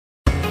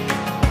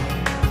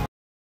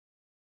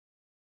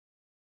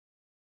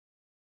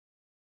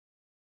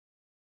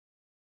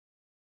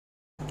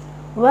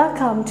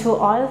Welcome to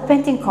Oil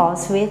Painting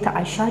course with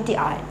Aisha the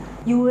Art.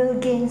 You will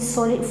gain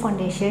solid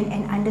foundation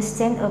and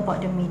understand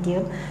about the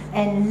medium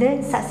and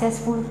learn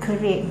successful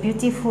create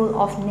beautiful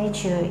of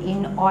nature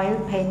in oil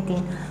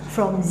painting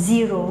from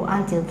zero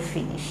until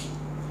finish.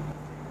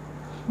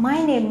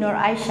 My name is Nur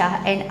Aisha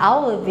and I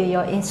will be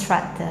your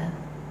instructor.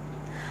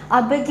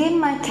 I began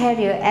my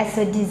career as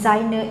a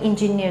designer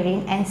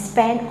engineering and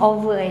spent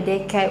over a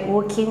decade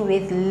working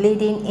with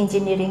leading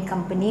engineering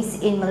companies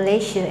in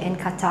Malaysia and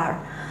Qatar.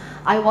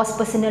 I was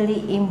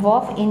personally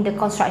involved in the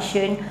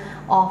construction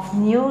of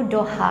New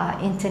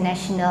Doha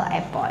International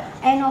Airport.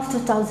 End of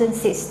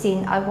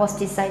 2016, I was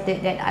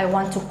decided that I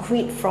want to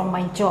quit from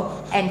my job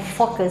and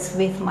focus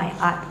with my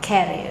art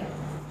career.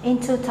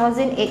 In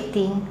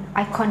 2018,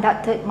 I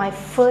conducted my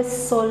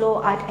first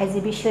solo art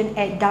exhibition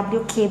at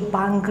WK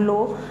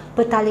Bungalow,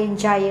 Petaling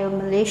Jaya,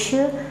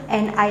 Malaysia,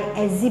 and I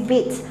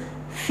exhibit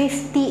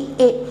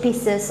 58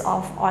 pieces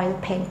of oil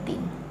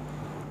painting.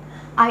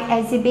 I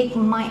exhibit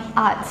my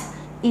art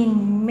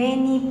in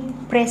many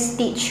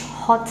prestige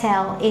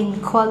hotels in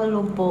Kuala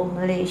Lumpur,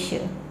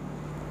 Malaysia.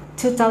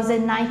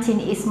 2019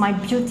 is my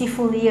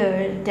beautiful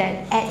year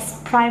that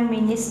ex-Prime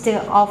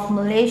Minister of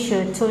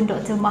Malaysia, Tun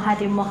Dr.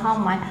 Mahathir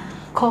Mohamad,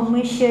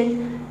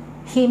 commissioned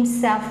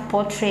himself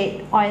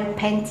portrait oil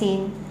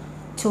painting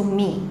to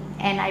me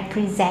and I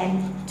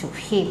present to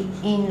him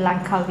in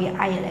Langkawi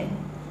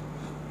Island.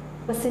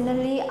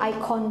 Personally, I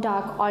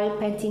conduct oil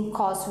painting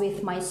course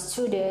with my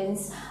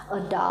students,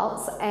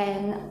 adults,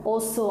 and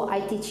also I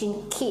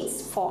teaching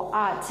kids for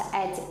art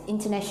at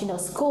international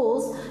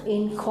schools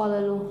in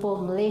Kuala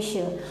Lumpur,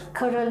 Malaysia.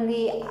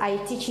 Currently,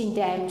 I teaching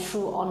them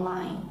through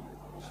online.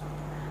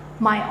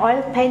 My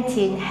oil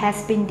painting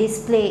has been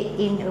displayed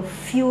in a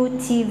few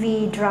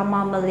TV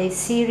drama Malay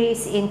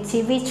series in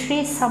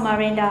TV3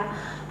 Samarinda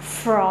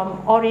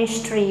from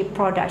Orange Tree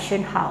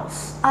Production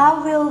House.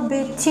 I will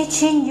be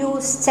teaching you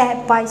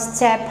step by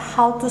step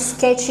how to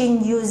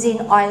sketching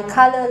using oil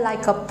color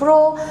like a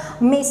pro,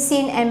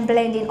 mixing and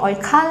blending oil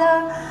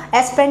color,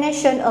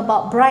 explanation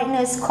about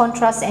brightness,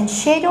 contrast and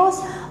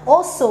shadows,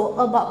 also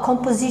about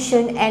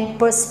composition and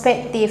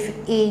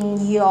perspective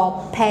in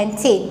your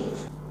painting.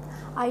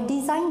 I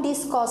designed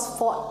this course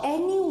for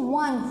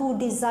anyone who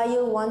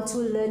want to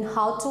learn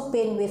how to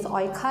paint with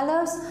oil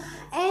colors,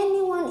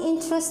 anyone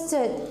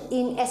interested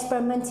in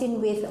experimenting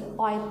with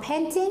oil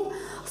painting,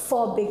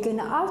 for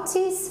beginner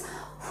artists,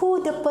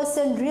 who the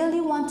person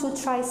really want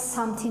to try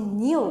something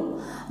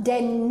new.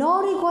 Then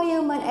no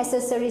requirement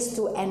accessories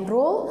to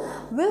enroll.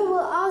 We will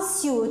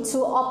ask you to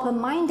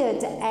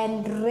open-minded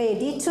and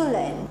ready to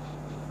learn.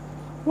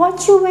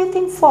 What you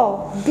waiting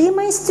for? Be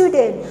my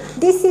student.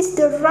 This is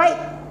the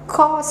right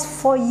course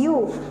for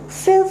you.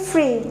 Feel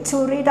free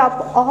to read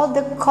up all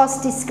the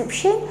course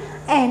description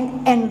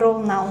and enroll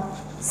now.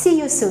 See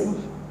you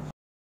soon.